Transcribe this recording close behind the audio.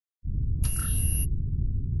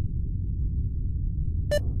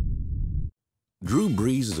Drew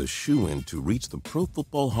Brees is a shoo-in to reach the Pro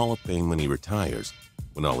Football Hall of Fame when he retires.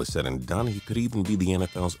 When all is said and done, he could even be the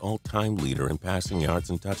NFL's all-time leader in passing yards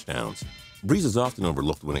and touchdowns. Brees is often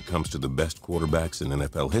overlooked when it comes to the best quarterbacks in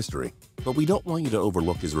NFL history, but we don't want you to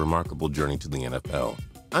overlook his remarkable journey to the NFL.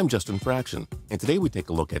 I'm Justin Fraction, and today we take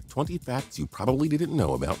a look at 20 facts you probably didn't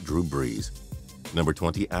know about Drew Brees. Number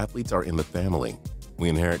 20, athletes are in the family. We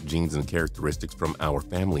inherit genes and characteristics from our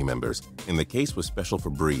family members, and the case was special for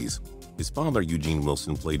Brees. His father, Eugene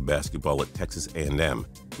Wilson, played basketball at Texas A&M.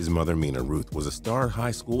 His mother, Mina Ruth, was a star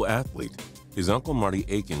high school athlete. His uncle, Marty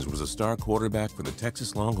Akins, was a star quarterback for the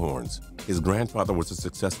Texas Longhorns. His grandfather was a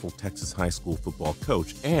successful Texas high school football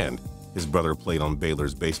coach, and his brother played on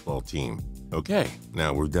Baylor's baseball team. Okay,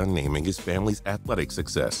 now we're done naming his family's athletic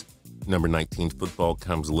success. Number 19, football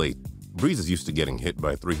comes late. Brees is used to getting hit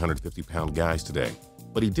by 350-pound guys today,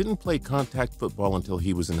 but he didn't play contact football until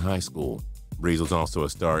he was in high school. Brees was also a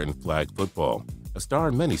star in flag football. A star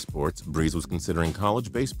in many sports, Brees was considering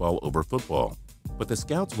college baseball over football. But the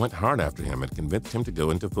scouts went hard after him and convinced him to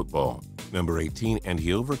go into football. Number 18, and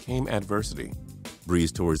he overcame adversity.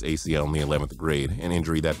 Brees tore his ACL in the 11th grade, an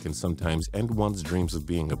injury that can sometimes end one's dreams of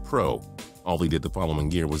being a pro. All he did the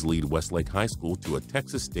following year was lead Westlake High School to a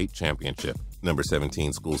Texas state championship. Number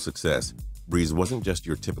 17, school success. Brees wasn't just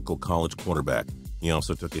your typical college quarterback. He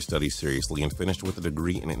also took his studies seriously and finished with a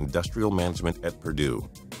degree in industrial management at Purdue.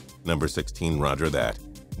 Number 16, Roger That.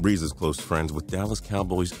 Brees is close friends with Dallas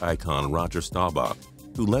Cowboys icon Roger Staubach,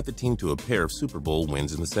 who led the team to a pair of Super Bowl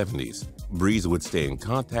wins in the 70s. Brees would stay in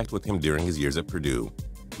contact with him during his years at Purdue.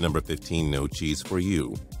 Number 15, no cheese for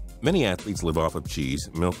you. Many athletes live off of cheese,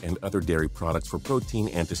 milk, and other dairy products for protein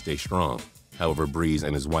and to stay strong. However, Brees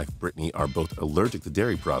and his wife Brittany are both allergic to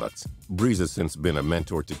dairy products. Brees has since been a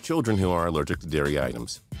mentor to children who are allergic to dairy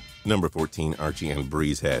items. Number 14, Archie and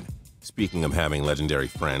Brees head. Speaking of having legendary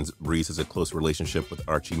friends, Brees has a close relationship with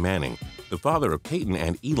Archie Manning, the father of Peyton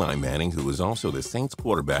and Eli Manning, who was also the Saints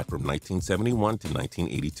quarterback from 1971 to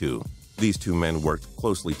 1982. These two men worked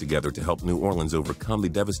closely together to help New Orleans overcome the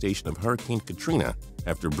devastation of Hurricane Katrina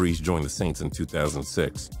after Brees joined the Saints in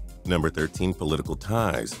 2006. Number 13, political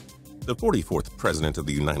ties. The 44th President of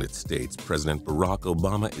the United States, President Barack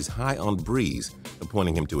Obama, is high on Brees,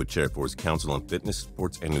 appointing him to a chair for his Council on Fitness,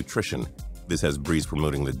 Sports, and Nutrition. This has Brees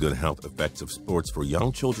promoting the good health effects of sports for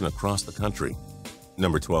young children across the country.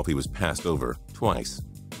 Number 12, he was passed over twice.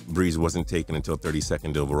 Brees wasn't taken until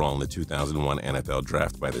 32nd overall in the 2001 NFL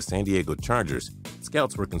Draft by the San Diego Chargers.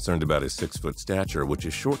 Scouts were concerned about his 6-foot stature, which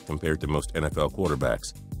is short compared to most NFL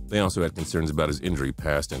quarterbacks. They also had concerns about his injury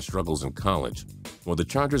past and struggles in college. Well, the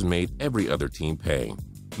Chargers made every other team pay.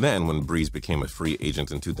 Then, when Brees became a free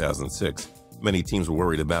agent in 2006, many teams were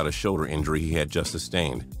worried about a shoulder injury he had just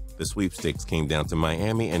sustained. The sweepstakes came down to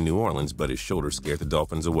Miami and New Orleans, but his shoulder scared the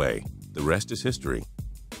Dolphins away. The rest is history.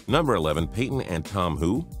 Number 11, Peyton and Tom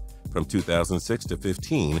who? From 2006 to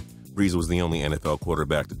 15, Brees was the only NFL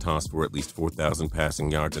quarterback to toss for at least 4,000 passing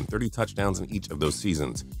yards and 30 touchdowns in each of those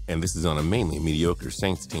seasons, and this is on a mainly mediocre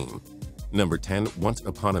Saints team. Number 10, Once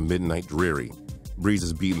Upon a Midnight Dreary. Brees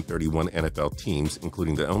has beaten 31 NFL teams,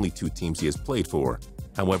 including the only 2 teams he has played for.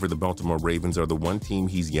 However, the Baltimore Ravens are the one team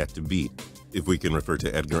he's yet to beat. If we can refer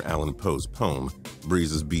to Edgar Allan Poe's poem,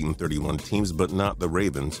 Brees has beaten 31 teams, but not the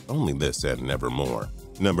Ravens, only this and nevermore.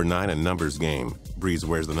 Number 9, a numbers game. Brees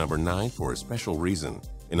wears the number 9 for a special reason,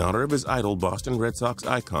 in honor of his idol, Boston Red Sox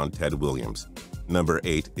icon Ted Williams. Number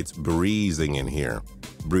 8, it's breezing in here.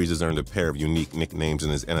 Brees has earned a pair of unique nicknames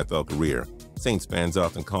in his NFL career. Saints fans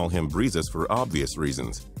often call him Breezes for obvious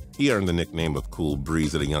reasons. He earned the nickname of Cool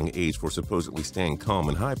Breeze at a young age for supposedly staying calm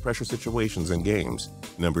in high-pressure situations and games.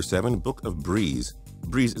 Number 7, Book of Brees.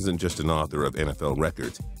 Brees isn't just an author of NFL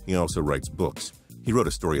records, he also writes books. He wrote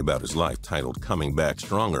a story about his life titled Coming Back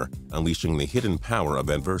Stronger, Unleashing the Hidden Power of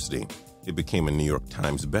Adversity. It became a New York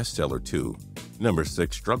Times bestseller too. Number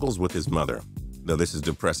 6, struggles with his mother. Though this is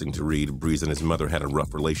depressing to read, Brees and his mother had a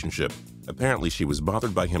rough relationship. Apparently, she was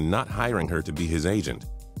bothered by him not hiring her to be his agent.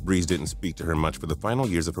 Brees didn't speak to her much for the final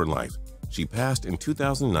years of her life. She passed in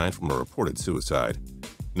 2009 from a reported suicide.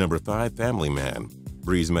 Number 5, family man.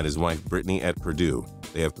 Brees met his wife Brittany at Purdue.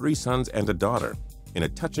 They have 3 sons and a daughter. In a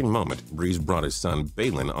touching moment, Brees brought his son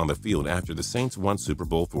Balin on the field after the Saints won Super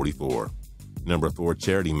Bowl 44. Number 4,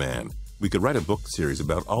 charity man. We could write a book series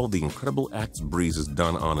about all of the incredible acts Brees has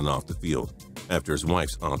done on and off the field. After his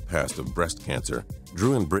wife's aunt passed of breast cancer,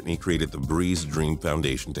 Drew and Brittany created the Brees Dream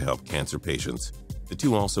Foundation to help cancer patients. The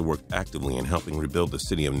two also worked actively in helping rebuild the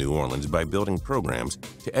city of New Orleans by building programs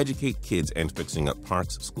to educate kids and fixing up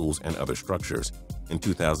parks, schools, and other structures. In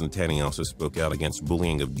 2010, he also spoke out against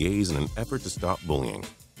bullying of gays in an effort to stop bullying.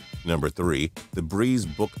 Number 3, the Brees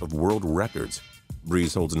Book of World Records.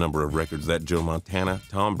 Brees holds a number of records that Joe Montana,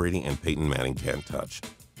 Tom Brady, and Peyton Manning can't touch.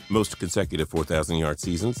 Most consecutive 4,000-yard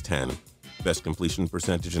seasons, 10. Best completion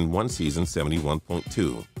percentage in one season,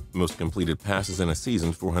 71.2. Most completed passes in a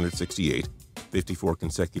season, 468. 54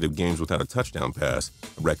 consecutive games without a touchdown pass,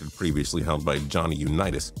 a record previously held by Johnny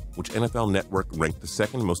Unitas, which NFL Network ranked the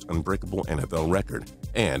second most unbreakable NFL record,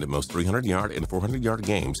 and most 300-yard and 400-yard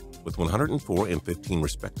games with 104 and 15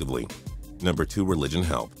 respectively. Number 2, religion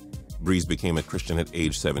help. Brees became a Christian at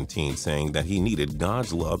age 17, saying that he needed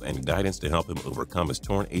God's love and guidance to help him overcome his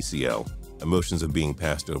torn ACL, emotions of being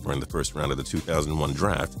passed over in the first round of the 2001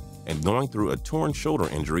 draft, and going through a torn shoulder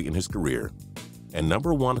injury in his career. And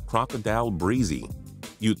number 1, Crocodile Breezy.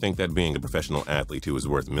 You'd think that being a professional athlete who is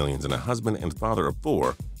worth millions and a husband and father of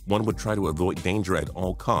 4, one would try to avoid danger at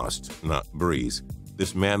all costs, not Brees.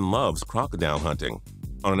 This man loves crocodile hunting.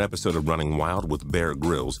 On an episode of Running Wild with Bear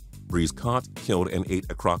Grylls, Brees caught, killed, and ate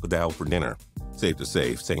a crocodile for dinner. Safe to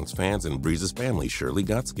say, Saints fans and Brees' family surely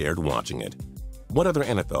got scared watching it. What other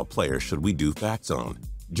NFL players should we do facts on?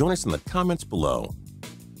 Join us in the comments below.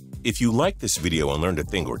 If you like this video and learned a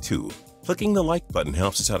thing or two, clicking the like button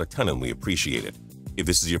helps us out a ton and we appreciate it. If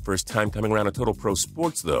this is your first time coming around to Total Pro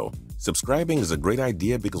Sports though, subscribing is a great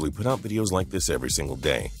idea because we put out videos like this every single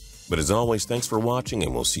day. But as always, thanks for watching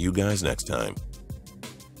and we'll see you guys next time.